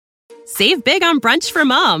Save big on brunch for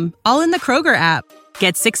mom, all in the Kroger app.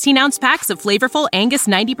 Get 16-ounce packs of flavorful Angus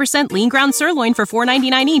 90% lean ground sirloin for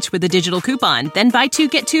 $4.99 each with a digital coupon. Then buy 2,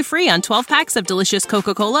 get 2 free on 12 packs of delicious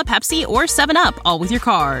Coca-Cola, Pepsi, or 7-Up, all with your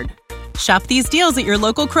card. Shop these deals at your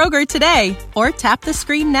local Kroger today, or tap the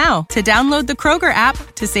screen now to download the Kroger app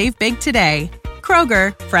to save big today.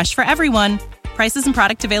 Kroger, fresh for everyone. Prices and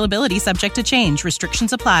product availability subject to change.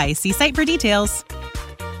 Restrictions apply. See site for details.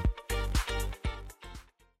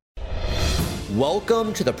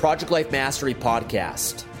 Welcome to the Project Life Mastery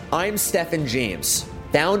Podcast. I'm Stephen James,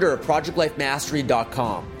 founder of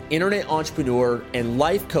ProjectLifeMastery.com, internet entrepreneur and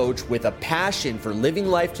life coach with a passion for living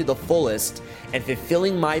life to the fullest and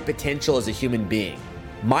fulfilling my potential as a human being.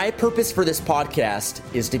 My purpose for this podcast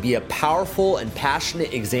is to be a powerful and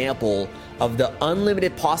passionate example of the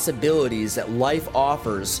unlimited possibilities that life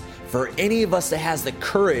offers for any of us that has the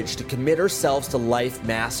courage to commit ourselves to life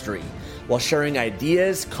mastery, while sharing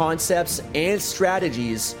ideas, concepts, and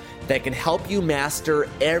strategies that can help you master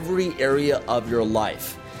every area of your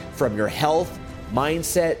life, from your health,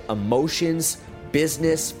 mindset, emotions,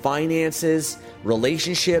 business, finances,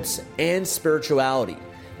 relationships, and spirituality.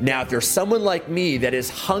 Now, if you're someone like me that is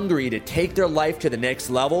hungry to take their life to the next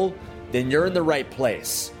level, then you're in the right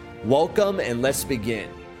place. Welcome, and let's begin.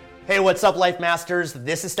 Hey, what's up, Life Masters?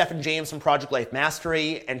 This is Stephen James from Project Life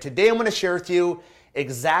Mastery, and today I'm going to share with you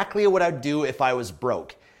exactly what I'd do if I was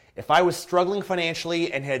broke. If I was struggling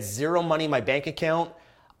financially and had zero money in my bank account,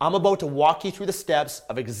 I'm about to walk you through the steps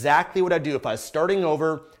of exactly what I'd do if I was starting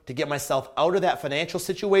over to get myself out of that financial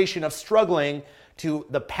situation of struggling to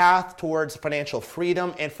the path towards financial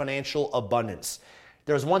freedom and financial abundance.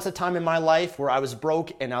 There was once a time in my life where I was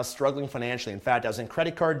broke and I was struggling financially. In fact, I was in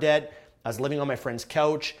credit card debt. I was living on my friend's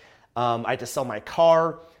couch. I had to sell my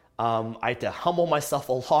car. I had to humble myself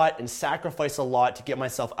a lot and sacrifice a lot to get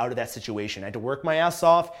myself out of that situation. I had to work my ass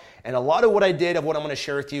off. And a lot of what I did, of what I'm going to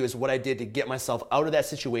share with you, is what I did to get myself out of that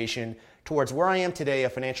situation towards where I am today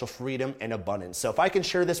of financial freedom and abundance. So if I can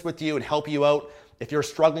share this with you and help you out, if you're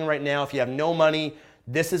struggling right now, if you have no money,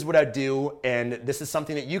 this is what I do. And this is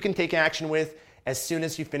something that you can take action with as soon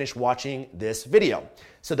as you finish watching this video.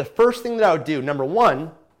 So the first thing that I would do, number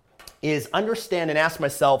one, is understand and ask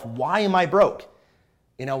myself, why am I broke?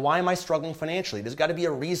 Why am I struggling financially? There's got to be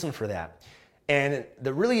a reason for that. And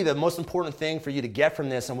the most important thing for you to get from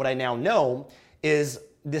this, and what I now know, is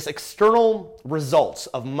this external results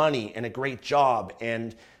of money and a great job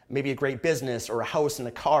and maybe a great business or a house and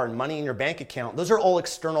a car and money in your bank account. Those are all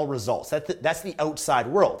external results. That's the outside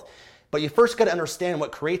world. But you first got to understand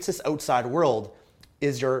what creates this outside world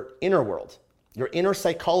is your inner world. Your inner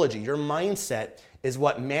psychology, your mindset is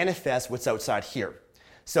what manifests what's outside here.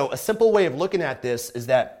 So a simple way of looking at this is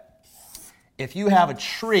that if you have a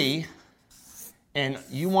tree and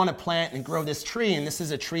you want to plant and grow this tree, and this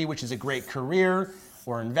is a tree which is a great career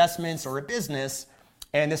or investments or a business,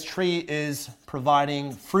 and this tree is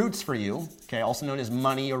providing fruits for you, okay, also known as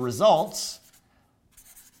money or results,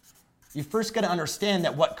 you first got to understand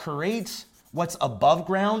that what creates what's above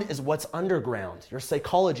ground is what's underground, your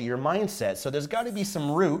psychology, your mindset. So there's got to be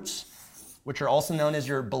some roots, which are also known as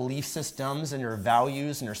your belief systems and your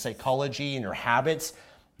values and your psychology and your habits.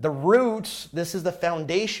 The roots, this is the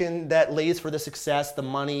foundation that lays for the success, the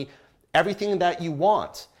money, everything that you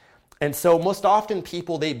want. And so most often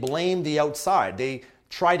people, they blame the outside. They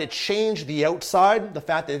try to change the outside, the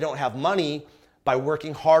fact that they don't have money, by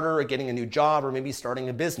working harder or getting a new job or maybe starting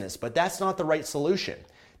a business. But that's not the right solution.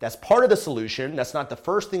 That's part of the solution. That's not the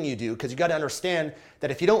first thing you do, because you got to understand that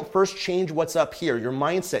if you don't first change what's up here, your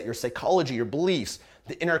mindset, your psychology, your beliefs,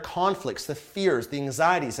 the inner conflicts, the fears, the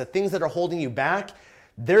anxieties, the things that are holding you back,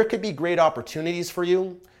 there could be great opportunities for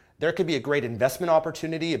you. There could be a great investment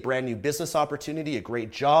opportunity, a brand new business opportunity, a great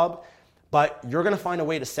job, but you're going to find a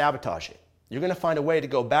way to sabotage it. You're going to find a way to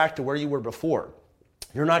go back to where you were before.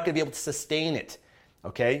 You're not going to be able to sustain it,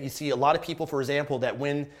 okay? You see a lot of people, for example, that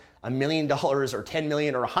win $1 million or $10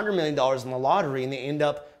 million or $100 million in the lottery, and they end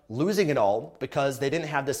up losing it all because they didn't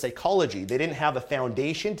have the psychology. They didn't have a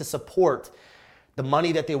foundation to support the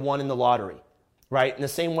money that they won in the lottery, right? In the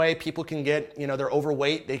same way, people can get, they're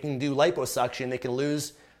overweight, they can do liposuction, they can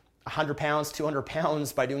lose 100 pounds, 200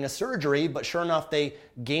 pounds by doing a surgery, but sure enough, they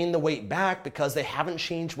gain the weight back because they haven't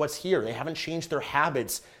changed what's here. They haven't changed their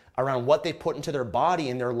habits around what they put into their body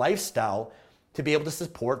and their lifestyle to be able to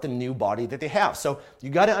support the new body that they have. So you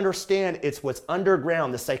got to understand it's what's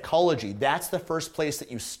underground, the psychology. That's the first place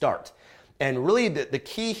that you start. And really the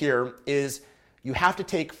key here is you have to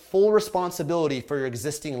take full responsibility for your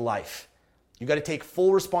existing life. You got to take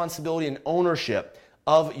full responsibility and ownership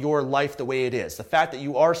of your life the way it is. The fact that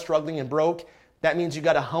you are struggling and broke, that means you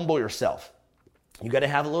got to humble yourself. You got to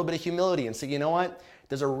have a little bit of humility and say, you know what?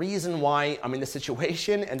 There's a reason why I'm in this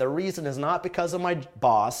situation, and the reason is not because of my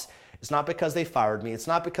boss. It's not because they fired me. It's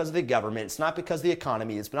not because of the government. It's not because of the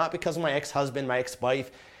economy. It's not because of my ex-husband, my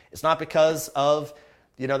ex-wife. It's not because of,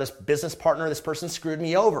 this business partner, this person screwed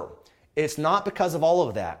me over. It's not because of all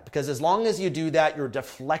of that. Because as long as you do that, you're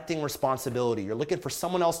deflecting responsibility. You're looking for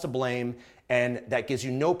someone else to blame, and that gives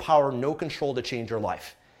you no power, no control to change your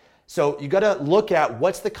life. So you got to look at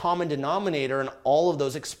what's the common denominator in all of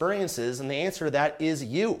those experiences, and the answer to that is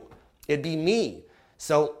you. It'd be me.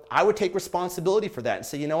 So I would take responsibility for that and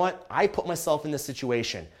say, you know what? I put myself in this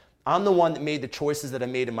situation. I'm the one that made the choices that I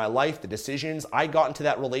made in my life, the decisions. I got into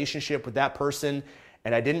that relationship with that person,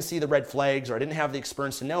 and I didn't see the red flags, or I didn't have the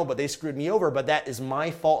experience to know, but they screwed me over. But that is my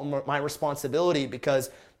fault and my responsibility, because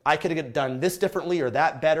I could have done this differently or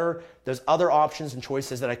that better. There's other options and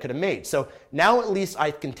choices that I could have made. So now at least I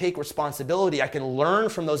can take responsibility. I can learn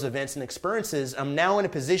from those events and experiences. I'm now in a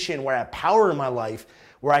position where I have power in my life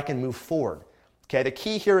where I can move forward. Okay, the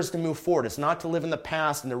key here is to move forward. It's not to live in the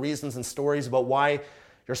past and the reasons and stories about why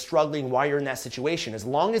you're struggling, why you're in that situation. As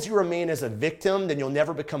long as you remain as a victim, then you'll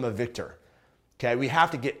never become a victor. Okay, we have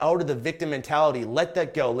to get out of the victim mentality. Let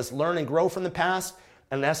that go. Let's learn and grow from the past.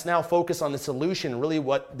 And let's now focus on the solution, really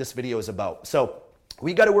what this video is about. So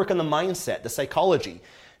we got to work on the mindset, the psychology.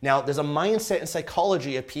 Now, there's a mindset and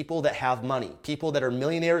psychology of people that have money, people that are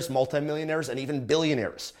millionaires, multimillionaires, and even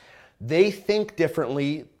billionaires. They think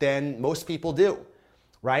differently than most people do,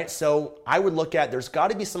 right? So I would look at, there's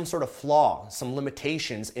got to be some sort of flaw, some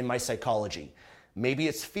limitations in my psychology. Maybe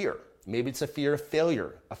it's fear. Maybe it's a fear of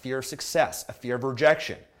failure, a fear of success, a fear of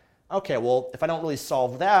rejection. Okay, well, if I don't really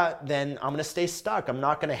solve that, then I'm going to stay stuck. I'm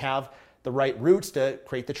not going to have the right roots to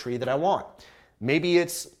create the tree that I want. Maybe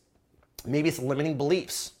it's limiting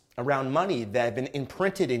beliefs around money that have been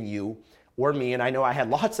imprinted in you or me. And I know I had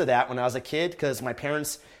lots of that when I was a kid, because my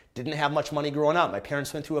parents didn't have much money growing up. My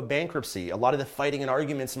parents went through a bankruptcy. A lot of the fighting and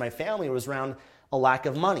arguments in my family was around a lack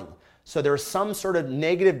of money. So there was some sort of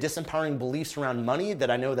negative, disempowering beliefs around money that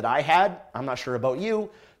I know that I had, I'm not sure about you,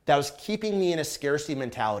 that was keeping me in a scarcity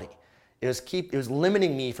mentality. It was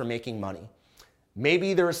limiting me from making money.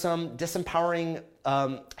 Maybe there were some disempowering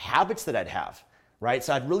habits that I'd have, right?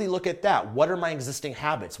 So I'd really look at that. What are my existing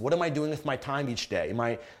habits? What am I doing with my time each day? Am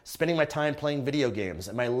I spending my time playing video games?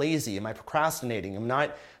 Am I lazy? Am I procrastinating? Am I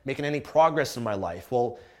not making any progress in my life?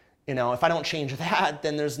 Well, if I don't change that,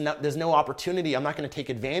 then there's no opportunity. I'm not going to take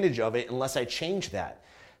advantage of it unless I change that.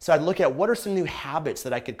 So I'd look at what are some new habits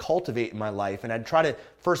that I could cultivate in my life, and I'd try to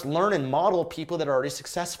first learn and model people that are already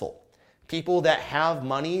successful. People that have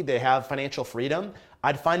money, they have financial freedom.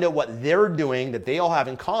 I'd find out what they're doing that they all have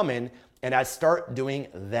in common, and I'd start doing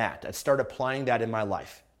that. I'd start applying that in my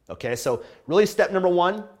life. Okay, so really step number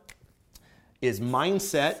one is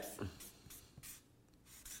mindset.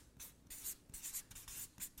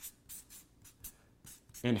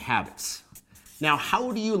 And habits. Now,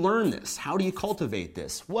 how do you learn this? How do you cultivate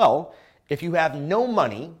this? Well, if you have no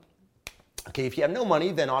money,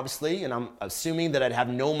 then obviously, and I'm assuming that I'd have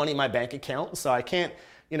no money in my bank account, so I can't,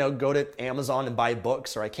 go to Amazon and buy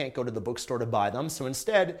books, or I can't go to the bookstore to buy them. So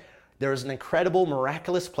instead, there's an incredible,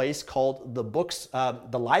 miraculous place called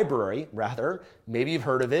the library, rather. Maybe you've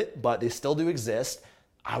heard of it, but they still do exist.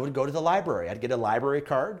 I would go to the library. I'd get a library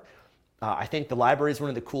card. I think the library is one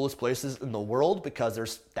of the coolest places in the world, because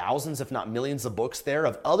there's thousands, if not millions, of books there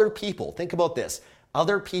of other people. Think about this.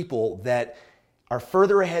 Other people that are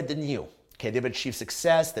further ahead than you. Okay, they've achieved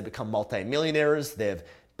success. They've become multimillionaires. They've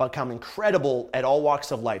become incredible at all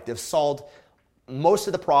walks of life. They've solved most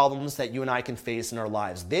of the problems that you and I can face in our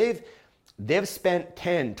lives. They've spent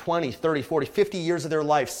 10, 20, 30, 40, 50 years of their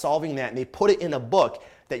life solving that, and they put it in a book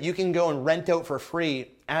that you can go and rent out for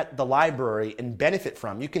free at the library and benefit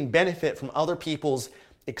from. You can benefit from other people's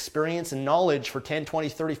experience and knowledge for 10, 20,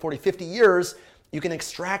 30, 40, 50 years. You can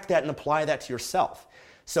extract that and apply that to yourself.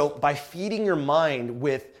 So by feeding your mind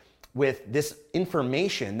with this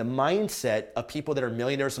information, the mindset of people that are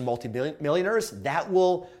millionaires and multi-millionaires, that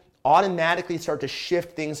will automatically start to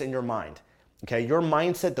shift things in your mind. Okay, your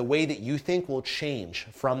mindset, the way that you think, will change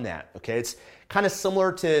from that. Okay, it's kind of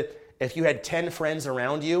similar to if you had 10 friends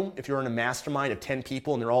around you, if you're in a mastermind of 10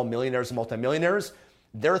 people and they're all millionaires and multimillionaires,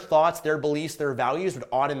 their thoughts, their beliefs, their values would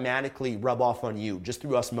automatically rub off on you just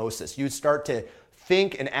through osmosis. You'd start to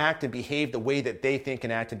think and act and behave the way that they think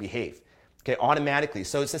and act and behave. Okay, automatically.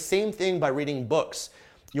 So it's the same thing by reading books.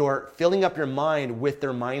 You're filling up your mind with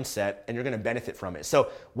their mindset, and you're going to benefit from it. So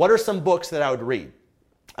what are some books that I would read?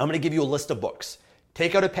 I'm going to give you a list of books.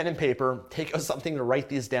 Take out a pen and paper, take out something to write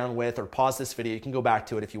these down with, or pause this video. You can go back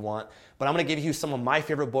to it if you want. But I'm going to give you some of my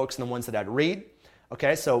favorite books and the ones that I'd read.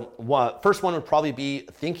 Okay, so first one would probably be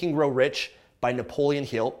Think and Grow Rich by Napoleon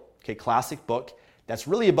Hill. Okay, classic book. That's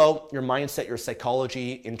really about your mindset, your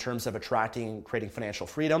psychology in terms of attracting, creating financial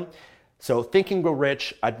freedom. So Think and Grow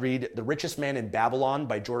Rich, I'd read The Richest Man in Babylon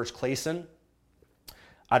by George Clason.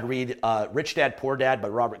 I'd read Rich Dad, Poor Dad by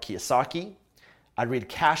Robert Kiyosaki. I'd read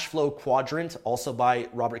Cash Flow Quadrant, also by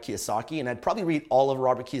Robert Kiyosaki. And I'd probably read all of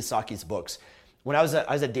Robert Kiyosaki's books. When I was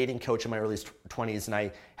a dating coach in my early 20s, and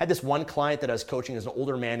I had this one client that I was coaching as an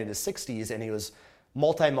older man in his 60s, and he was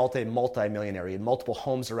multi-millionaire. He had multiple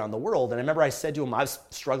homes around the world. And I remember I said to him, I was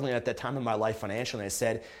struggling at that time in my life financially, and I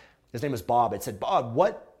said, his name was Bob. I said, Bob,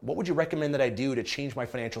 what would you recommend that I do to change my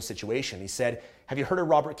financial situation? He said, have you heard of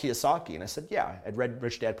Robert Kiyosaki? And I said, yeah, I'd read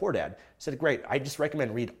Rich Dad, Poor Dad. I said, great. I just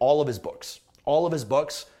recommend read all of his books. All of his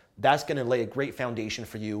books. That's going to lay a great foundation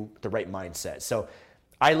for you, the right mindset. So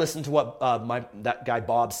I listened to what that guy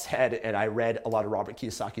Bob said, and I read a lot of Robert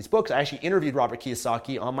Kiyosaki's books. I actually interviewed Robert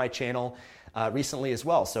Kiyosaki on my channel recently as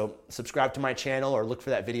well. So subscribe to my channel or look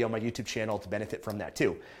for that video on my YouTube channel to benefit from that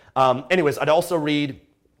too. Anyways, I'd also read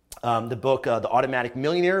the book The Automatic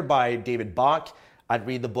Millionaire by David Bach. I'd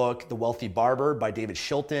read the book The Wealthy Barber by David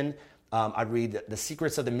Shilton. I'd read The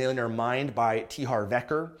Secrets of the Millionaire Mind by T. Harv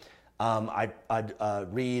Eker.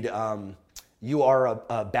 I'd read You Are a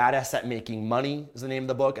Badass at Making Money is the name of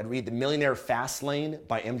the book. I'd read The Millionaire Fast Lane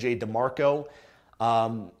by MJ DeMarco.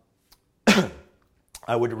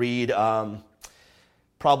 I would read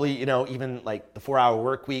probably, even like The 4-Hour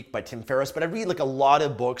Work Week by Tim Ferriss, but I read like a lot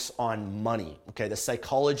of books on money, okay? The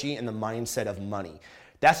psychology and the mindset of money.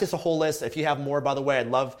 That's just a whole list. If you have more, by the way,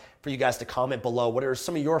 I'd love for you guys to comment below. What are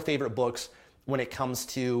some of your favorite books when it comes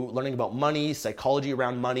to learning about money, psychology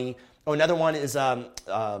around money? Oh, another one is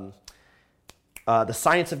The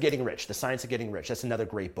Science of Getting Rich. The Science of Getting Rich. That's another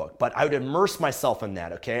great book. But I would immerse myself in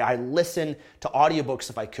that, okay? I'd listen to audiobooks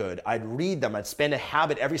if I could. I'd read them. I'd spend a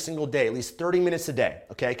habit every single day, at least 30 minutes a day,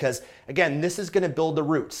 okay? Because, again, this is going to build the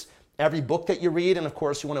roots. Every book that you read, and of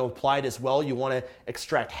course you want to apply it as well. You want to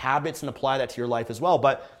extract habits and apply that to your life as well.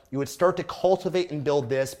 But you would start to cultivate and build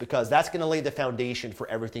this because that's going to lay the foundation for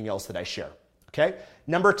everything else that I share, okay?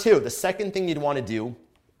 Number 2, the second thing you'd want to do,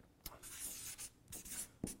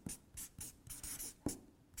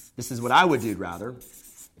 this is what I would do rather.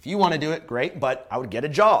 If you want to do it, great, but I would get a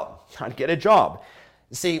job. I'd get a job.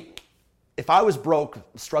 See, if I was broke,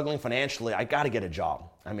 struggling financially, I got to get a job.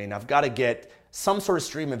 I mean, I've got to get some sort of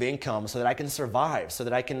stream of income so that I can survive, so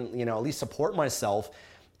that I can, at least support myself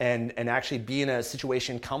and actually be in a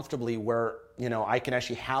situation comfortably where, I can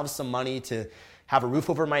actually have some money to have a roof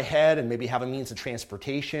over my head and maybe have a means of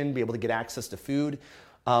transportation, be able to get access to food.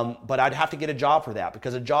 But I'd have to get a job for that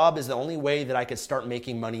because a job is the only way that I could start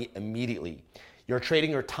making money immediately. You're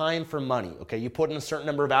trading your time for money, okay? You put in a certain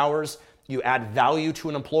number of hours, you add value to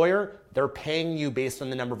an employer, they're paying you based on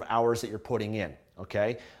the number of hours that you're putting in,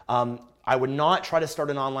 okay? I would not try to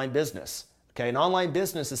start an online business, okay? An online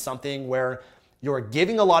business is something where you're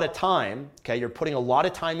giving a lot of time, okay? You're putting a lot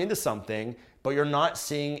of time into something, but you're not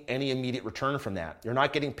seeing any immediate return from that. You're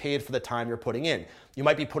not getting paid for the time you're putting in. You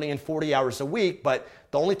might be putting in 40 hours a week, but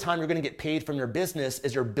the only time you're going to get paid from your business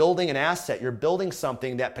is you're building an asset. You're building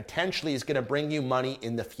something that potentially is going to bring you money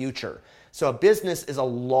in the future. So a business is a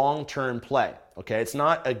long-term play, okay? It's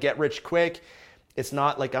not a get rich quick. It's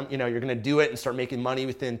not like you're going to do it and start making money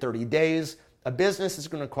within 30 days. A business is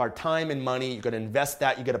going to require time and money. You're going to invest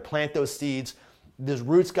that. You got to plant those seeds. Those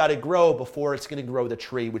roots got to grow before it's going to grow the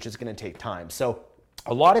tree, which is going to take time. So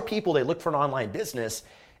a lot of people, they look for an online business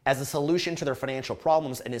as a solution to their financial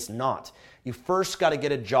problems, and it's not. You first got to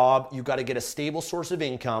get a job. You got to get a stable source of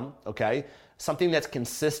income, okay? Something that's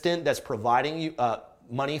consistent, that's providing you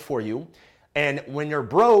money for you. And when you're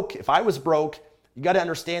broke, if I was broke, you got to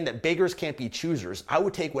understand that beggars can't be choosers. I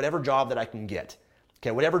would take whatever job that I can get,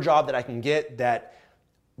 okay? Whatever job that I can get that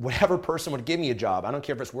whatever person would give me a job. I don't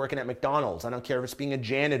care if it's working at McDonald's. I don't care if it's being a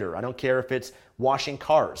janitor. I don't care if it's washing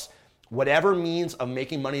cars. Whatever means of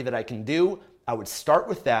making money that I can do, I would start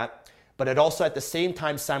with that. But I'd also at the same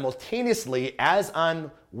time, simultaneously, as I'm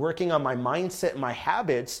working on my mindset and my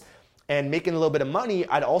habits and making a little bit of money,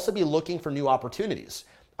 I'd also be looking for new opportunities.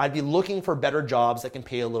 I'd be looking for better jobs that can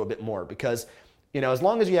pay a little bit more because, as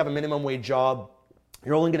long as you have a minimum wage job,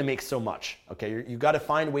 you're only going to make so much, okay? You've got to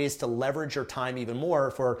find ways to leverage your time even more.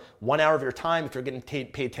 For 1 hour of your time, if you're getting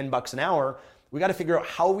paid $10 an hour, we got to figure out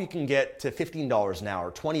how we can get to $15 an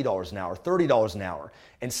hour, $20 an hour, $30 an hour,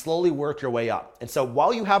 and slowly work your way up. And so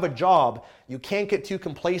while you have a job, you can't get too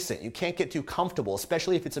complacent. You can't get too comfortable,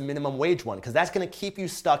 especially if it's a minimum wage one, because that's going to keep you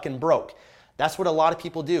stuck and broke. That's what a lot of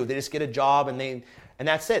people do. They just get a job and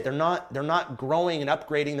that's it. They're not growing and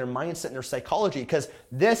upgrading their mindset and their psychology, because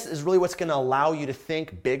this is really what's going to allow you to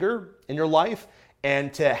think bigger in your life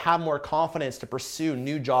and to have more confidence to pursue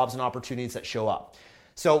new jobs and opportunities that show up.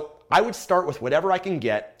 So I would start with whatever I can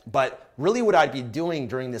get, but really what I'd be doing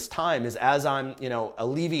during this time is, as I'm,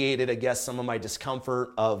 alleviated, I guess, some of my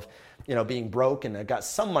discomfort of, being broke and I got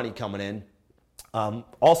some money coming in.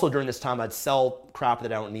 Also during this time, I'd sell crap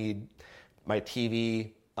that I don't need, my TV,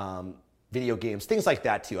 video games, things like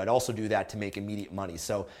that too. I'd also do that to make immediate money.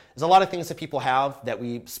 So there's a lot of things that people have that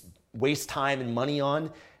we waste time and money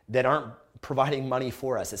on that aren't providing money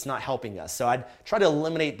for us. It's not helping us. So I'd try to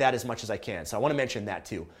eliminate that as much as I can. So I want to mention that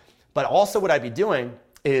too. But also what I'd be doing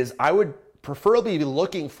is I would preferably be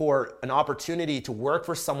looking for an opportunity to work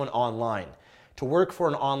for someone online, to work for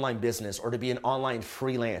an online business, or to be an online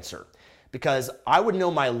freelancer. Because I would know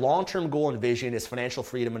my long-term goal and vision is financial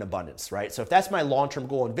freedom and abundance, right? So if that's my long-term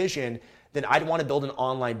goal and vision, then I'd want to build an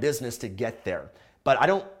online business to get there. But I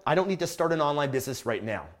don't need to start an online business right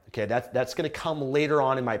now. Okay, that's going to come later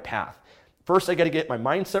on in my path. First, I got to get my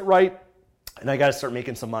mindset right, and I got to start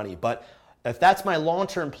making some money. But if that's my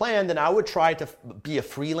long-term plan, then I would try to be a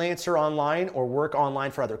freelancer online or work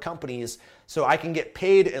online for other companies so I can get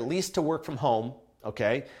paid at least to work from home,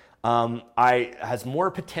 okay? Has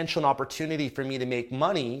more potential and opportunity for me to make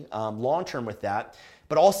money long-term with that.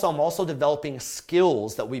 But also, I'm also developing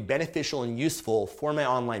skills that will be beneficial and useful for my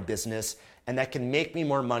online business and that can make me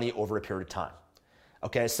more money over a period of time.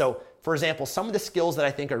 Okay, so for example, some of the skills that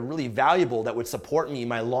I think are really valuable that would support me in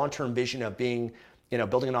my long-term vision of being,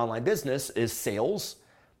 building an online business is sales.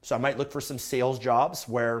 So I might look for some sales jobs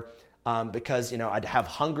where, because I'd have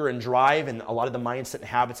hunger and drive, and a lot of the mindset and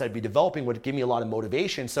habits I'd be developing would give me a lot of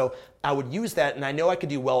motivation. So I would use that, and I know I could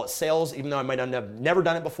do well at sales, even though I might have never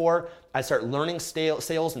done it before. I'd start learning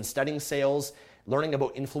sales and studying sales, learning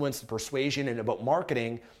about influence and persuasion and about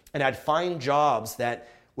marketing, and I'd find jobs that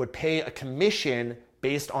would pay a commission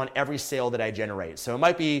based on every sale that I generate. So it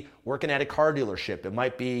might be working at a car dealership. It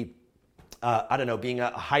might be, being a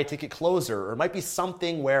high ticket closer, or it might be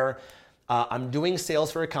something where I'm doing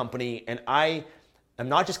sales for a company and I am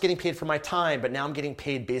not just getting paid for my time, but now I'm getting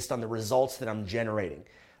paid based on the results that I'm generating,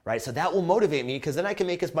 right? So that will motivate me, because then I can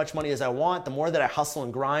make as much money as I want. The more that I hustle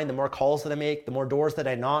and grind, the more calls that I make, the more doors that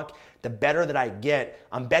I knock, the better that I get.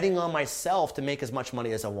 I'm betting on myself to make as much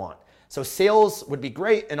money as I want. So sales would be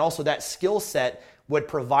great, and also that skill set would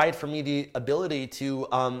provide for me the ability to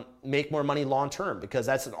make more money long term, because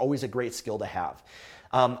that's always a great skill to have.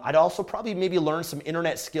 I'd also probably maybe learn some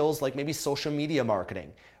internet skills, like maybe social media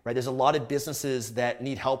marketing, right? There's a lot of businesses that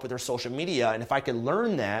need help with their social media, and if I could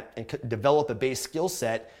learn that and develop a base skill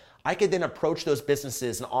set, I could then approach those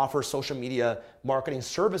businesses and offer social media marketing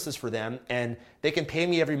services for them, and they can pay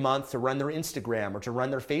me every month to run their Instagram or to run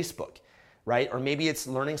their Facebook, right? Or maybe it's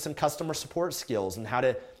learning some customer support skills and how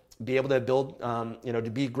to be able to build,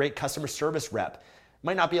 to be a great customer service rep.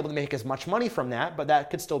 Might not be able to make as much money from that, but that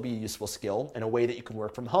could still be a useful skill in a way that you can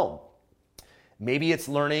work from home. Maybe it's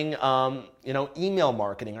learning, email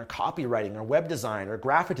marketing or copywriting or web design or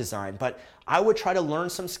graphic design. But I would try to learn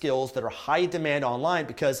some skills that are high demand online,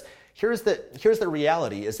 because here's the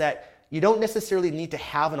reality is that you don't necessarily need to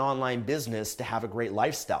have an online business to have a great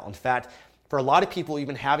lifestyle. In fact, for a lot of people,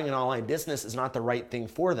 even having an online business is not the right thing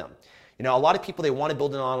for them. A lot of people, they want to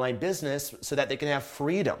build an online business so that they can have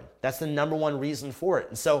freedom. That's the number one reason for it.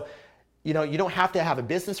 And so, you don't have to have a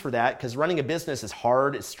business for that, because running a business is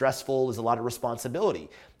hard, it's stressful, there's a lot of responsibility.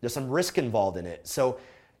 There's some risk involved in it. So,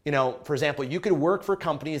 for example, you could work for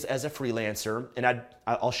companies as a freelancer, and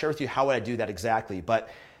I'll share with you how I do that exactly. But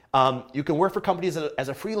you can work for companies as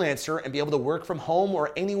a freelancer and be able to work from home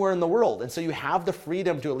or anywhere in the world. And so you have the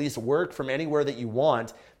freedom to at least work from anywhere that you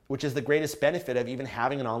want, which is the greatest benefit of even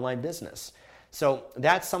having an online business. So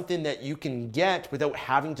that's something that you can get without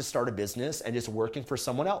having to start a business and just working for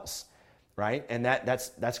someone else, right? And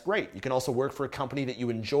that's great. You can also work for a company that you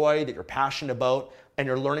enjoy, that you're passionate about, and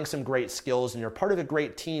you're learning some great skills, and you're part of a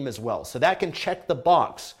great team as well. So that can check the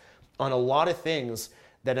box on a lot of things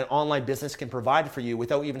that an online business can provide for you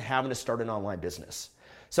without even having to start an online business.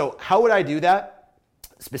 So how would I do that?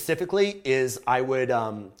 Specifically is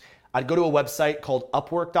I'd go to a website called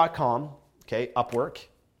Upwork.com, okay, Upwork.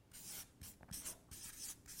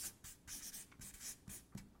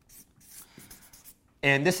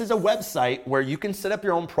 And this is a website where you can set up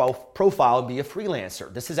your own profile and be a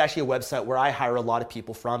freelancer. This is actually a website where I hire a lot of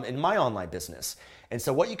people from in my online business. And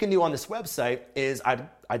so what you can do on this website is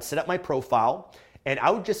I'd set up my profile, and I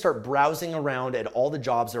would just start browsing around at all the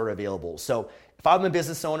jobs that are available. So If I'm a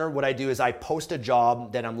business owner, what I do is I post a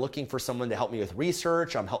job that I'm looking for someone to help me with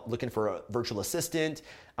research. I'm looking for a virtual assistant.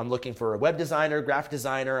 I'm looking for a web designer, graphic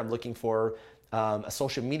designer. I'm looking for a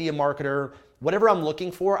social media marketer. Whatever I'm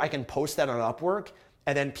looking for, I can post that on Upwork.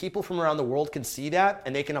 And then people from around the world can see that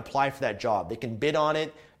and they can apply for that job. They can bid on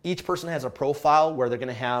it. Each person has a profile where they're going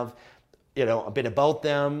to have, a bit about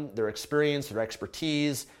them, their experience, their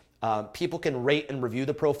expertise. People can rate and review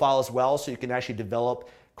the profile as well, so you can actually develop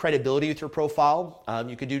credibility with your profile.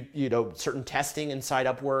 You could do, certain testing inside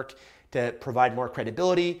Upwork to provide more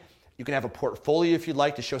credibility. You can have a portfolio if you'd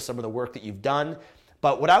like to show some of the work that you've done.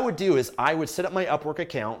 But what I would do is I would set up my Upwork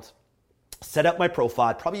account, set up my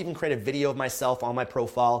profile, probably even create a video of myself on my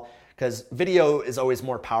profile, because video is always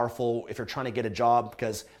more powerful if you're trying to get a job,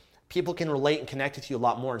 because people can relate and connect with you a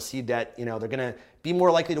lot more and see that, they're going to be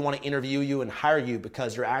more likely to want to interview you and hire you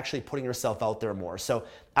because you're actually putting yourself out there more. So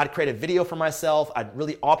I'd create a video for myself. I'd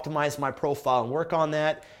really optimize my profile and work on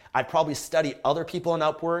that. I'd probably study other people on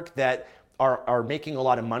Upwork that are making a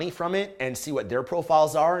lot of money from it and see what their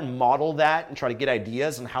profiles are and model that and try to get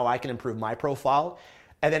ideas on how I can improve my profile.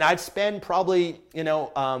 And then I'd spend probably, an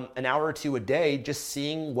hour or two a day just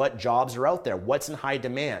seeing what jobs are out there, what's in high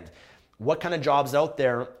demand, what kind of jobs out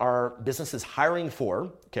there are businesses hiring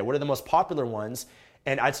for, okay, what are the most popular ones,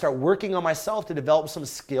 and I'd start working on myself to develop some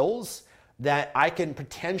skills that I can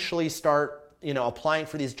potentially start, applying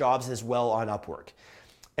for these jobs as well on Upwork.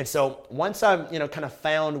 And so once I've, kind of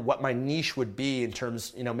found what my niche would be in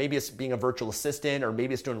terms, maybe it's being a virtual assistant or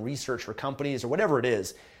maybe it's doing research for companies or whatever it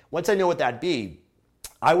is, once I know what that'd be,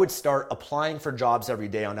 I would start applying for jobs every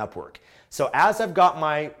day on Upwork. So as I've got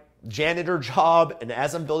my janitor job and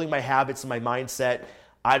as I'm building my habits and my mindset,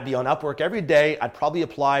 I'd be on Upwork every day. I'd probably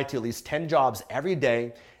apply to at least 10 jobs every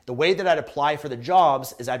day. The way that I'd apply for the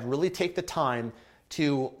jobs is I'd really take the time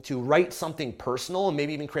to write something personal and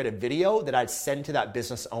maybe even create a video that I'd send to that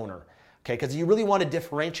business owner. Okay, because you really want to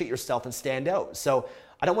differentiate yourself and stand out. So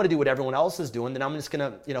I don't want to do what everyone else is doing, then I'm just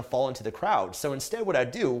going to fall into the crowd. So instead what I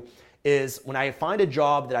do is when I find a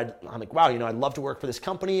job that I'm like, wow, I'd love to work for this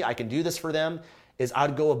company, I can do this for them, is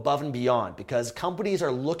I'd go above and beyond, because companies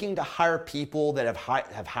are looking to hire people that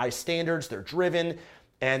have high standards, they're driven,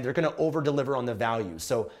 and they're going to over deliver on the value.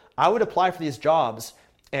 So I would apply for these jobs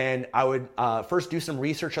and I would first do some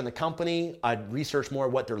research on the company. I'd research more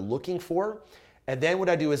what they're looking for. And then what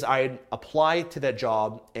I do is I'd apply to that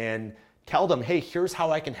job and tell them, hey, here's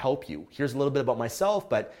how I can help you. Here's a little bit about myself,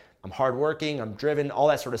 but I'm hardworking, I'm driven, all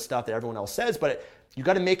that sort of stuff that everyone else says, but you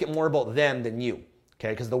got to make it more about them than you.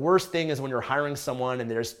 Okay, because the worst thing is when you're hiring someone and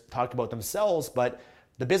they're just talking about themselves, but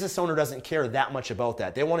the business owner doesn't care that much about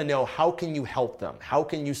that. They want to know, how can you help them? How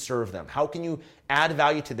can you serve them? How can you add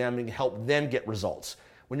value to them and help them get results?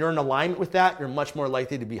 When you're in alignment with that, you're much more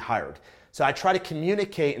likely to be hired. So I try to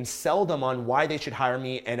communicate and sell them on why they should hire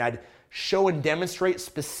me, and I'd show and demonstrate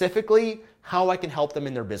specifically how I can help them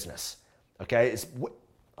in their business. Okay, it's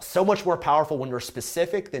so much more powerful when you're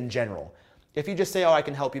specific than general. If you just say, oh, I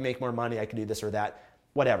can help you make more money, I can do this or that,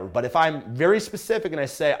 whatever. But if I'm very specific and I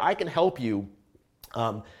say, I can help you,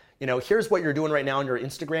 here's what you're doing right now on your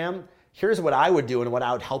Instagram, here's what I would do and what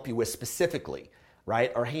I would help you with specifically,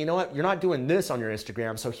 right? Or, hey, you know what, you're not doing this on your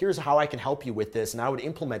Instagram, so here's how I can help you with this, and I would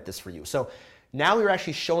implement this for you. So now you're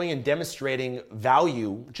actually showing and demonstrating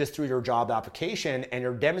value just through your job application, and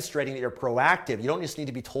you're demonstrating that you're proactive. You don't just need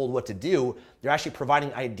to be told what to do. You're actually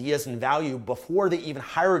providing ideas and value before they even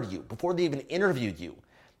hired you, before they even interviewed you,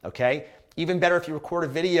 okay? Even better if you record a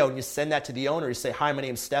video and you send that to the owner. You say, hi, my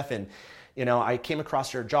name's Stefan. I came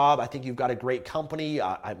across your job. I think you've got a great company.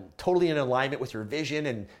 I'm totally in alignment with your vision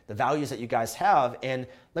and the values that you guys have. And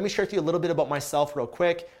let me share with you a little bit about myself real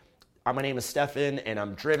quick. My name is Stefan, and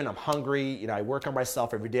I'm driven, I'm hungry, I work on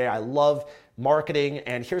myself every day. I love marketing,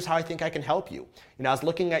 and here's how I think I can help you. I was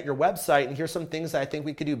looking at your website, and here's some things that I think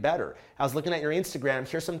we could do better. I was looking at your Instagram,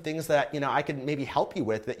 here's some things that, I could maybe help you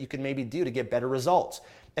with that you can maybe do to get better results.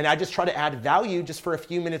 And I just try to add value just for a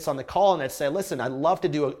few minutes on the call, and I'd say, listen, I'd love to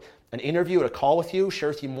do an interview, a call with you, share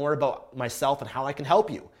with you more about myself and how I can help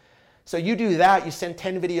you. So you do that, you send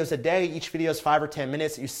 10 videos a day, each video is 5 or 10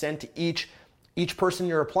 minutes that you send to each person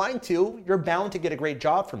you're applying to, you're bound to get a great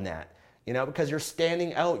job from that, because you're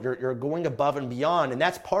standing out, you're going above and beyond. And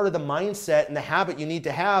that's part of the mindset and the habit you need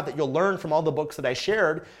to have that you'll learn from all the books that I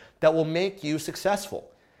shared that will make you successful,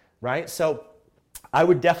 right? So I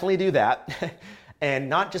would definitely do that. And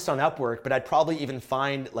not just on Upwork, but I'd probably even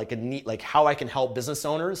find like how I can help business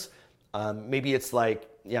owners. Maybe it's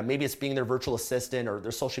maybe it's being their virtual assistant or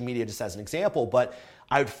their social media, just as an example. But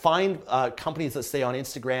I would find companies, let's say on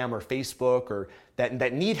Instagram or Facebook, or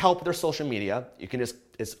that need help with their social media.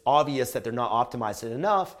 It's obvious that they're not optimized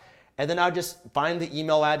enough. And then I'll just find the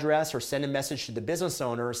email address or send a message to the business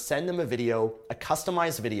owner, send them a video, a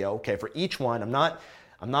customized video, okay, for each one. I'm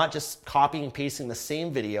not just copying and pasting the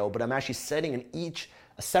same video, but I'm actually sending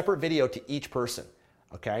a separate video to each person,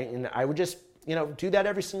 okay? And I would just, do that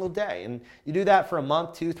every single day. And you do that for a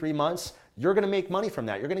month, 2, 3 months, you're gonna make money from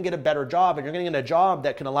that. You're gonna get a better job, and you're gonna get a job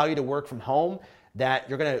that can allow you to work from home, that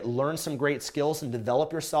you're gonna learn some great skills and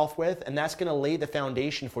develop yourself with, and that's gonna lay the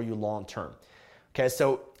foundation for you long term. Okay,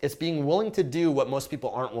 so it's being willing to do what most people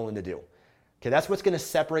aren't willing to do. Okay, that's what's gonna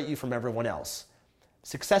separate you from everyone else.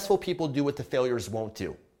 Successful people do what the failures won't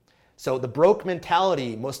do. So the broke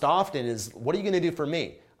mentality most often is, what are you gonna do for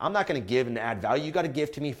me? I'm not gonna give and add value, you gotta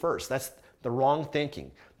give to me first. That's the wrong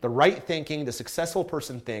thinking. The right thinking, the successful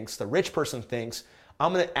person thinks, the rich person thinks,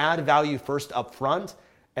 I'm gonna add value first up front,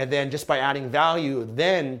 and then just by adding value,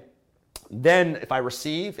 then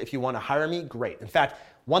if you wanna hire me, great. In fact,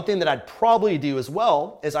 one thing that I'd probably do as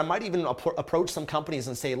well is I might even approach some companies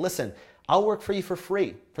and say, listen, I'll work for you for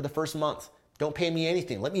free for the first month. Don't pay me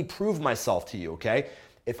anything. Let me prove myself to you, okay?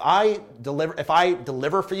 If I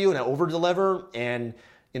deliver for you and I over-deliver and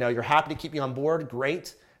you're happy to keep me on board,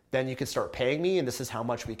 great. Then you can start paying me, and this is how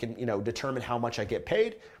much we can determine how much I get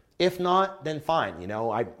paid. If not, then fine.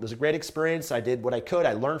 It was a great experience. I did what I could.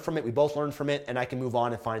 I learned from it. We both learned from it, and I can move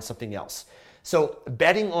on and find something else. So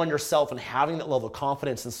betting on yourself and having that level of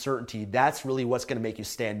confidence and certainty, that's really what's going to make you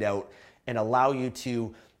stand out and allow you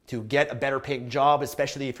to get a better paying job,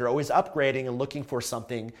 especially if you're always upgrading and looking for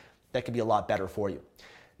something that can be a lot better for you.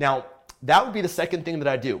 Now, that would be the second thing that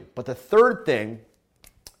I do. But the third thing,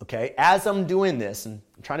 okay, as I'm doing this, and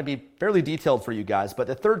I'm trying to be fairly detailed for you guys, but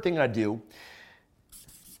the third thing I do,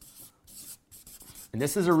 and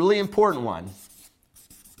this is a really important one,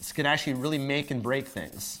 this can actually really make and break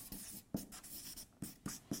things,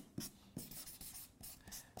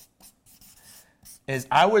 is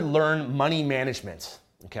I would learn money management.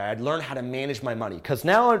 Okay, I'd learn how to manage my money, because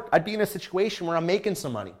now I'd be in a situation where I'm making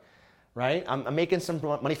some money, right? I'm making some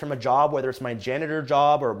money from a job, whether it's my janitor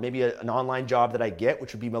job or maybe an online job that I get,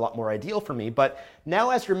 which would be a lot more ideal for me. But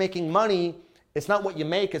now as you're making money, it's not what you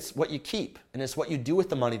make, it's what you keep, and it's what you do with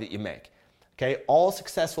the money that you make. Okay, all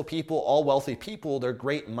successful people, all wealthy people, they're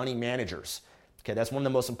great money managers. Okay, that's one of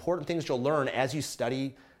the most important things you'll learn as you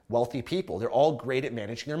study wealthy people. They're all great at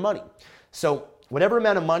managing their money. So whatever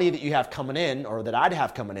amount of money that you have coming in, or that I'd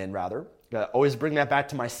have coming in rather, always bring that back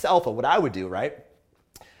to myself of what I would do, right?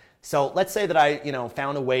 So let's say that I,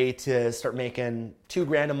 found a way to start making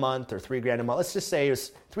 $2,000 a month or $3,000 a month. Let's just say it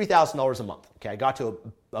was $3,000 a month. Okay, I got to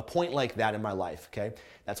a point like that in my life. Okay,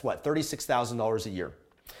 that's what, $36,000 a year.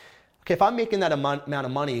 Okay, if I'm making that amount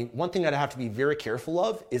of money, one thing that I have to be very careful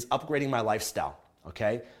of is upgrading my lifestyle.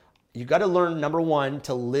 Okay, you got to learn, number one,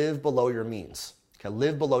 to live below your means. Okay,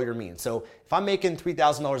 live below your means. So if I'm making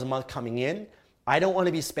 $3,000 a month coming in, I don't want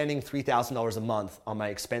to be spending $3,000 a month on my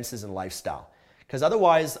expenses and lifestyle, because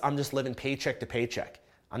otherwise I'm just living paycheck to paycheck.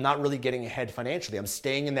 I'm not really getting ahead financially. I'm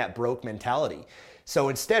staying in that broke mentality. So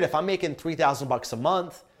instead, if I'm making $3,000 a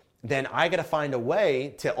month, then I got to find a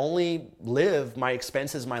way to only live my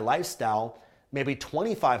expenses, my lifestyle, maybe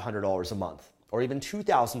 $2,500 a month or even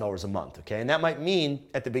 $2,000 a month. Okay, and that might mean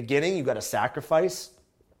at the beginning you got to sacrifice.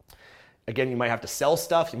 Again, you might have to sell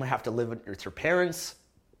stuff. You might have to live with your parents.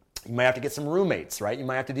 You might have to get some roommates, right? You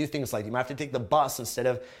might have to do things like you might have to take the bus instead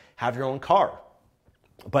of have your own car.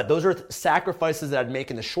 But those are sacrifices that I'd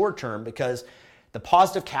make in the short term, because the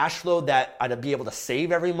positive cash flow that I'd be able to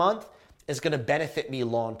save every month is going to benefit me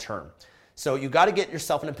long term. So you got to get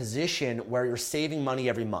yourself in a position where you're saving money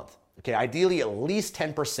every month. Okay, ideally at least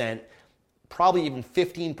 10%, probably even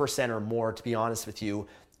 15% or more, to be honest with you,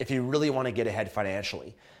 if you really want to get ahead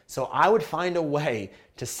financially. So I would find a way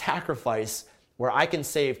to sacrifice where I can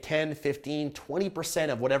save 10, 15, 20%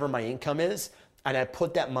 of whatever my income is, and I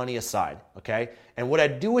put that money aside, okay? And what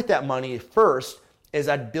I'd do with that money first is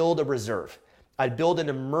I'd build a reserve. I'd build an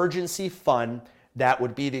emergency fund that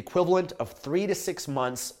would be the equivalent of 3 to 6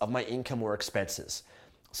 months of my income or expenses.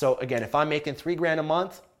 So again, if I'm making $3,000 a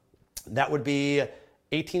month, that would be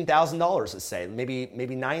 $18,000, let's say, maybe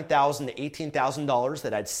 $9,000 to $18,000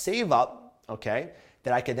 that I'd save up, okay,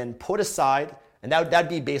 that I could then put aside, and that'd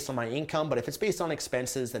be based on my income. But if it's based on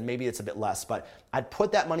expenses, then maybe it's a bit less. But I'd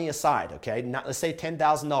put that money aside, okay? Let's say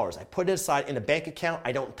 $10,000. I put it aside in a bank account.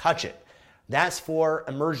 I don't touch it. That's for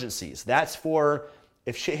emergencies. That's for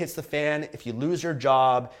if shit hits the fan, if you lose your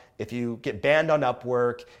job, if you get banned on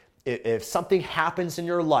Upwork, if something happens in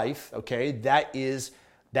your life, okay, that is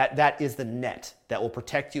the net that will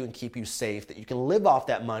protect you and keep you safe, that you can live off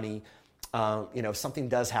that money if something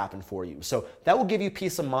does happen for you. So that will give you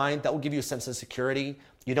peace of mind. That will give you a sense of security.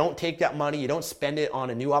 You don't take that money, you don't spend it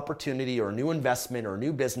on a new opportunity or a new investment or a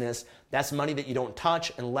new business. That's money that you don't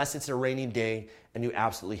touch unless it's a rainy day and you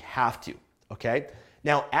absolutely have to, okay?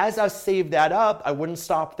 Now, as I've saved that up, I wouldn't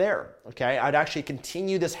stop there, okay? I'd actually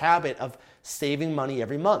continue this habit of saving money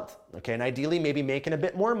every month, okay? And ideally, maybe making a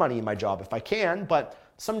bit more money in my job if I can, but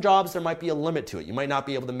some jobs, there might be a limit to it. You might not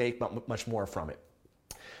be able to make much more from it.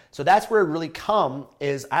 So that's where it really comes,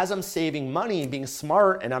 is as I'm saving money and being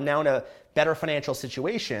smart and I'm now in a better financial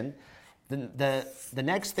situation, the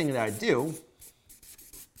next thing that I do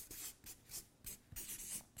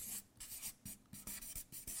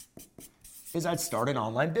is I'd start an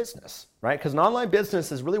online business, right? Because an online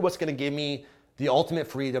business is really what's going to give me the ultimate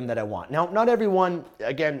freedom that I want. Now, not everyone,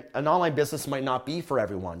 again, an online business might not be for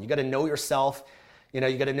everyone. You got to know yourself. You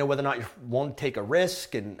got to know whether or not you won't take a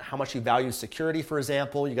risk and how much you value security, for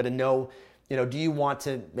example. You got to know, do you want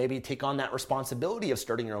to maybe take on that responsibility of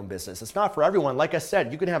starting your own business? It's not for everyone. Like I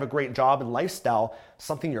said, you can have a great job and lifestyle,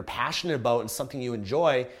 something you're passionate about and something you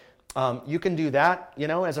enjoy. You can do that,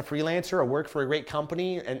 as a freelancer or work for a great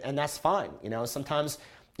company, and that's fine. Sometimes,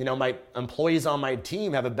 my employees on my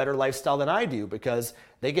team have a better lifestyle than I do because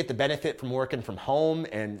they get the benefit from working from home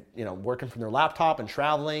and, working from their laptop and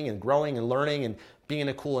traveling and growing and learning and being in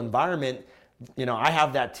a cool environment. I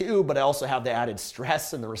have that too, but I also have the added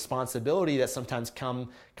stress and the responsibility that sometimes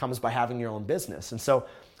comes by having your own business. And so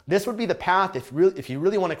this would be the path if you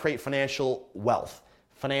really want to create financial wealth,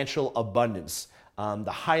 financial abundance,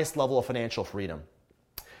 the highest level of financial freedom.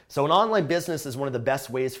 So an online business is one of the best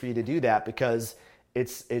ways for you to do that because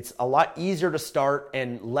it's a lot easier to start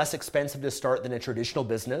and less expensive to start than a traditional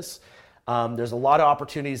business. There's a lot of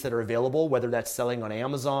opportunities that are available, whether that's selling on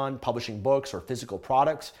Amazon, publishing books or physical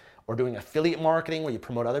products, or doing affiliate marketing where you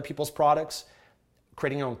promote other people's products,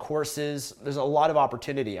 creating your own courses. There's a lot of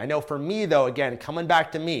opportunity. I know for me though, again, coming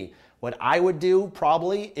back to me, what I would do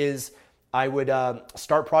probably is I would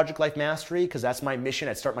start Project Life Mastery because that's my mission.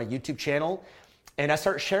 I'd start my YouTube channel and I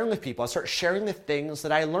start sharing with people. I start sharing the things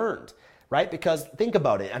that I learned, right? Because think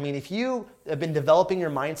about it. I mean, if you have been developing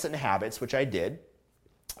your mindset and habits, which I did,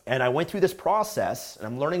 and I went through this process and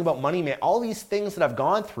I'm learning about money, all these things that I've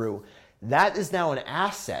gone through, that is now an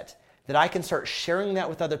asset that I can start sharing that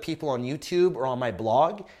with other people on YouTube or on my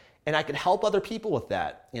blog, and I can help other people with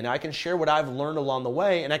that. I can share what I've learned along the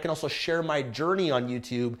way, and I can also share my journey on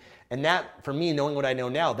YouTube. And that, for me, knowing what I know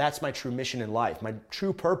now, that's my true mission in life. My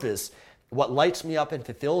true purpose, what lights me up and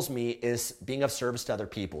fulfills me is being of service to other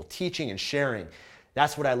people, teaching and sharing.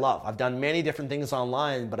 That's what I love. I've done many different things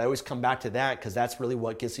online, but I always come back to that because that's really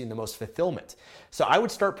what gives me the most fulfillment. So I would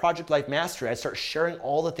start Project Life Mastery. I'd start sharing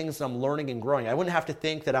all the things that I'm learning and growing. I wouldn't have to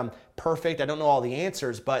think that I'm perfect. I don't know all the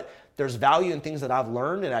answers, but there's value in things that I've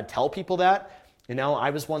learned, and I'd tell people that. I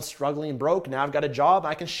was once struggling and broke. Now I've got a job.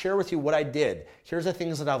 I can share with you what I did. Here's the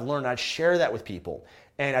things that I've learned. I'd share that with people,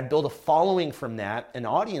 and I'd build a following from that, an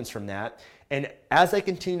audience from that. And as I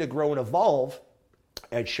continue to grow and evolve,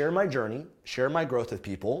 I'd share my journey, share my growth with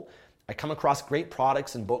people. I come across great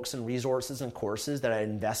products and books and resources and courses that I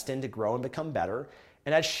invest in to grow and become better.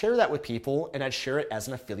 And I'd share that with people, and I'd share it as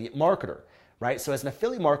an affiliate marketer, right? So as an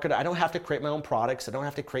affiliate marketer, I don't have to create my own products. I don't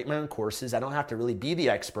have to create my own courses. I don't have to really be the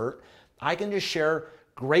expert. I can just share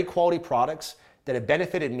great quality products that have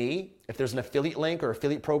benefited me. If there's an affiliate link or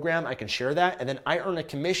affiliate program, I can share that. And then I earn a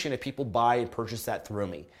commission if people buy and purchase that through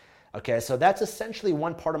me. Okay, so that's essentially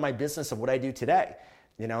one part of my business of what I do today.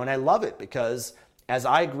 And I love it because as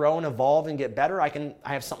I grow and evolve and get better, I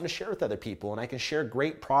have something to share with other people, and I can share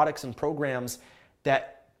great products and programs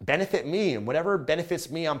that benefit me, and whatever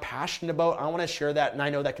benefits me, I'm passionate about. I want to share that, and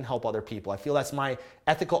I know that can help other people. I feel that's my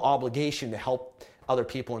ethical obligation to help other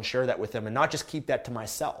people and share that with them and not just keep that to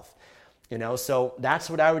myself. So that's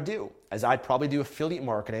what I would do, as I'd probably do affiliate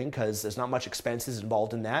marketing because there's not much expenses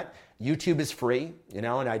involved in that. YouTube is free, and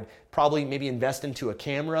I'd probably maybe invest into a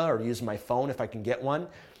camera or use my phone if I can get one.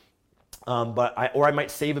 Or I might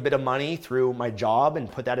save a bit of money through my job and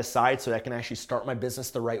put that aside so that I can actually start my business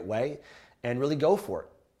the right way and really go for it.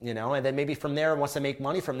 And then maybe from there, once I make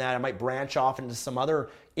money from that, I might branch off into some other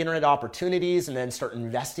internet opportunities and then start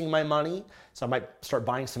investing my money. So I might start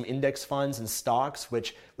buying some index funds and stocks,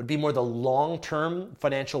 which would be more the long-term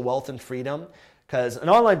financial wealth and freedom. Because an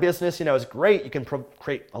online business, is great. You can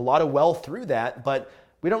create a lot of wealth through that, but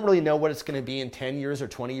we don't really know what it's going to be in 10 years or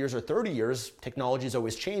 20 years or 30 years. Technology is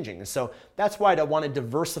always changing. And so that's why I want to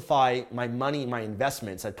diversify my money, my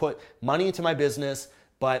investments. I put money into my business,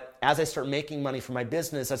 but as I start making money from my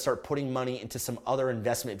business, I start putting money into some other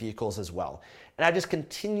investment vehicles as well. And I just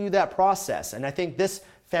continue that process. And I think this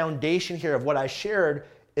foundation here of what I shared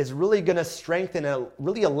is really going to strengthen and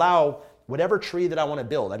really allow whatever tree that I want to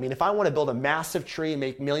build. I mean, if I want to build a massive tree and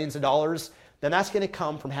make millions of dollars, then that's going to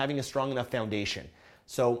come from having a strong enough foundation.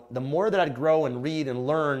 So the more that I'd grow and read and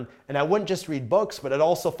learn, and I wouldn't just read books, but I'd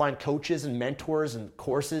also find coaches and mentors and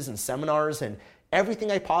courses and seminars and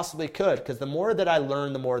everything I possibly could, because the more that I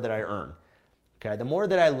learn, the more that I earn. Okay, the more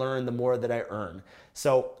that I learn, the more that I earn.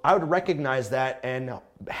 So I would recognize that and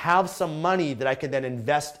have some money that I could then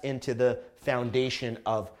invest into the foundation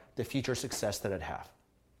of the future success that I'd have.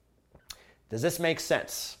 Does this make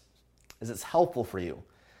sense? Is this helpful for you?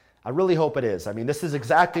 I really hope it is. I mean, this is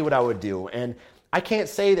exactly what I would do. And I can't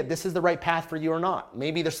say that this is the right path for you or not.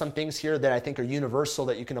 Maybe there's some things here that I think are universal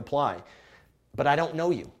that you can apply, but I don't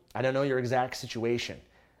know you. I don't know your exact situation,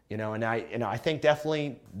 and I think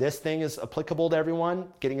definitely this thing is applicable to everyone.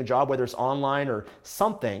 Getting a job, whether it's online or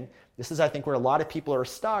something. This is, I think, where a lot of people are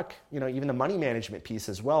stuck. Even the money management piece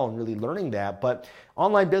as well, and really learning that. But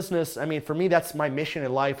online business, I mean, for me, that's my mission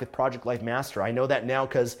in life with Project Life Master. I know that now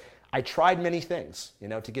because I tried many things,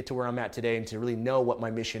 to get to where I'm at today and to really know what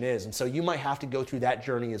my mission is. And so you might have to go through that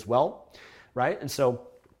journey as well, right? And so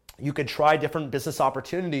you could try different business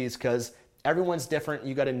opportunities because everyone's different.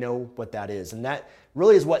 You got to know what that is. And that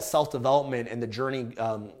really is what self-development and the journey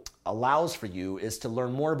allows for you, is to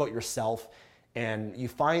learn more about yourself, and you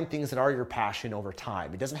find things that are your passion over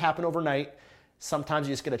time. It doesn't happen overnight. Sometimes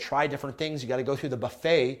you just got to try different things. You got to go through the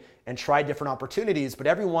buffet and try different opportunities, but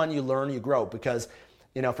every one you learn, you grow, because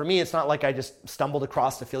for me, it's not like I just stumbled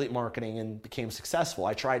across affiliate marketing and became successful.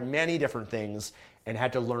 I tried many different things and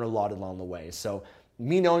had to learn a lot along the way. So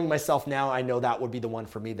me knowing myself now, I know that would be the one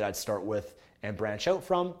for me that I'd start with and branch out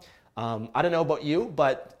from. I don't know about you,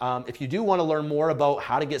 but if you do want to learn more about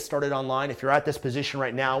how to get started online, if you're at this position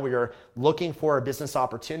right now where you're looking for a business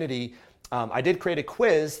opportunity, I did create a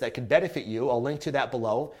quiz that could benefit you. I'll link to that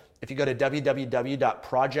below. If you go to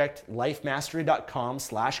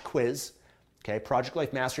www.projectlifemastery.com/quiz, okay,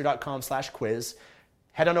 projectlifemastery.com/quiz.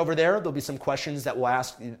 Head on over there. There'll be some questions that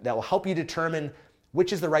will help you determine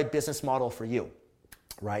which is the right business model for you,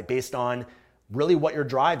 right? Based on really what your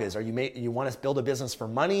drive is. You want to build a business for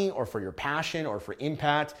money or for your passion or for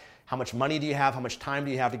impact? How much money do you have? How much time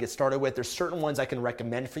do you have to get started with? There's certain ones I can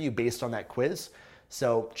recommend for you based on that quiz.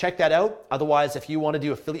 So check that out. Otherwise, if you want to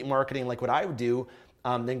do affiliate marketing like what I would do,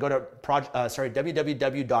 then go to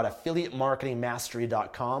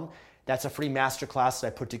www.affiliatemarketingmastery.com. That's a free masterclass that I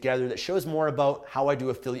put together that shows more about how I do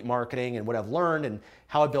affiliate marketing and what I've learned and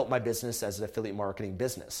how I built my business as an affiliate marketing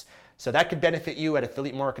business. So that could benefit you at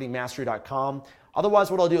affiliatemarketingmastery.com. Otherwise,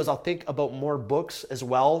 what I'll do is I'll think about more books as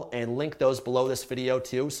well and link those below this video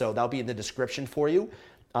too. So that'll be in the description for you.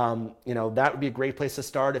 That would be a great place to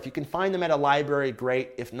start. If you can find them at a library,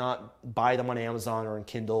 great. If not, buy them on Amazon or in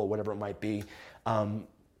Kindle or whatever it might be.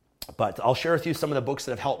 But I'll share with you some of the books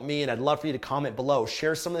that have helped me, and I'd love for you to comment below.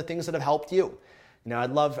 Share some of the things that have helped you.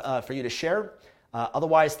 I'd love for you to share.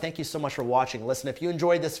 Otherwise, thank you so much for watching. Listen, if you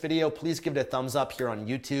enjoyed this video, please give it a thumbs up here on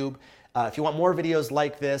YouTube. If you want more videos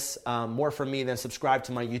like this, more from me, then subscribe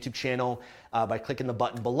to my YouTube channel by clicking the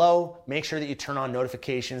button below. Make sure that you turn on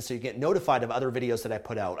notifications so you get notified of other videos that I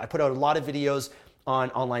put out. I put out a lot of videos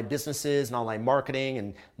on online businesses and online marketing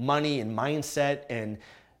and money and mindset and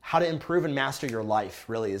how to improve and master your life,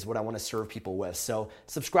 really, is what I want to serve people with. So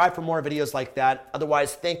subscribe for more videos like that.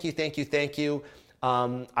 Otherwise, thank you.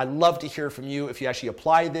 I'd love to hear from you if you actually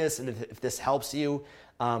apply this and if this helps you.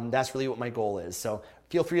 That's really what my goal is. So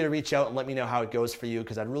feel free to reach out and let me know how it goes for you,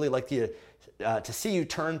 because I'd really like to see you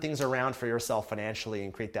turn things around for yourself financially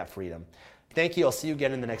and create that freedom. Thank you. I'll see you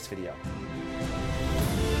again in the next video.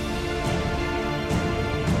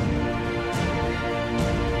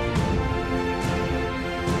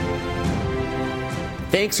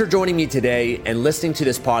 Thanks for joining me today and listening to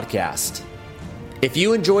this podcast. If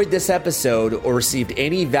you enjoyed this episode or received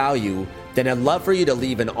any value, then I'd love for you to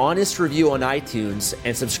leave an honest review on iTunes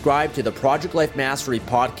and subscribe to the Project Life Mastery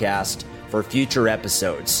podcast for future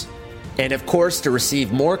episodes. And of course, to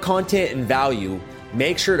receive more content and value,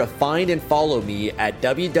 make sure to find and follow me at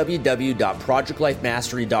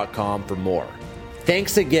www.projectlifemastery.com for more.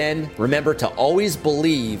 Thanks again. Remember to always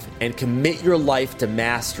believe and commit your life to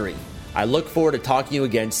mastery. I look forward to talking to you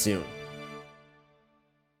again soon.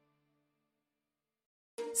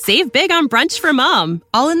 Save big on brunch for mom,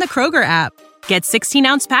 all in the Kroger app. Get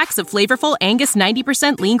 16-ounce packs of flavorful Angus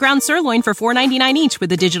 90% lean ground sirloin for $4.99 each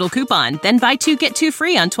with a digital coupon. Then buy 2, get 2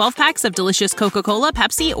 free on 12 packs of delicious Coca-Cola,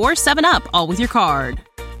 Pepsi, or 7-Up, all with your card.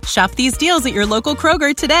 Shop these deals at your local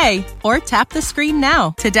Kroger today, or tap the screen now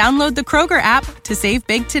to download the Kroger app to save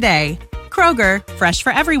big today. Kroger, fresh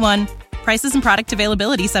for everyone. Prices and product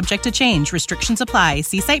availability subject to change. Restrictions apply.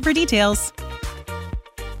 See site for details.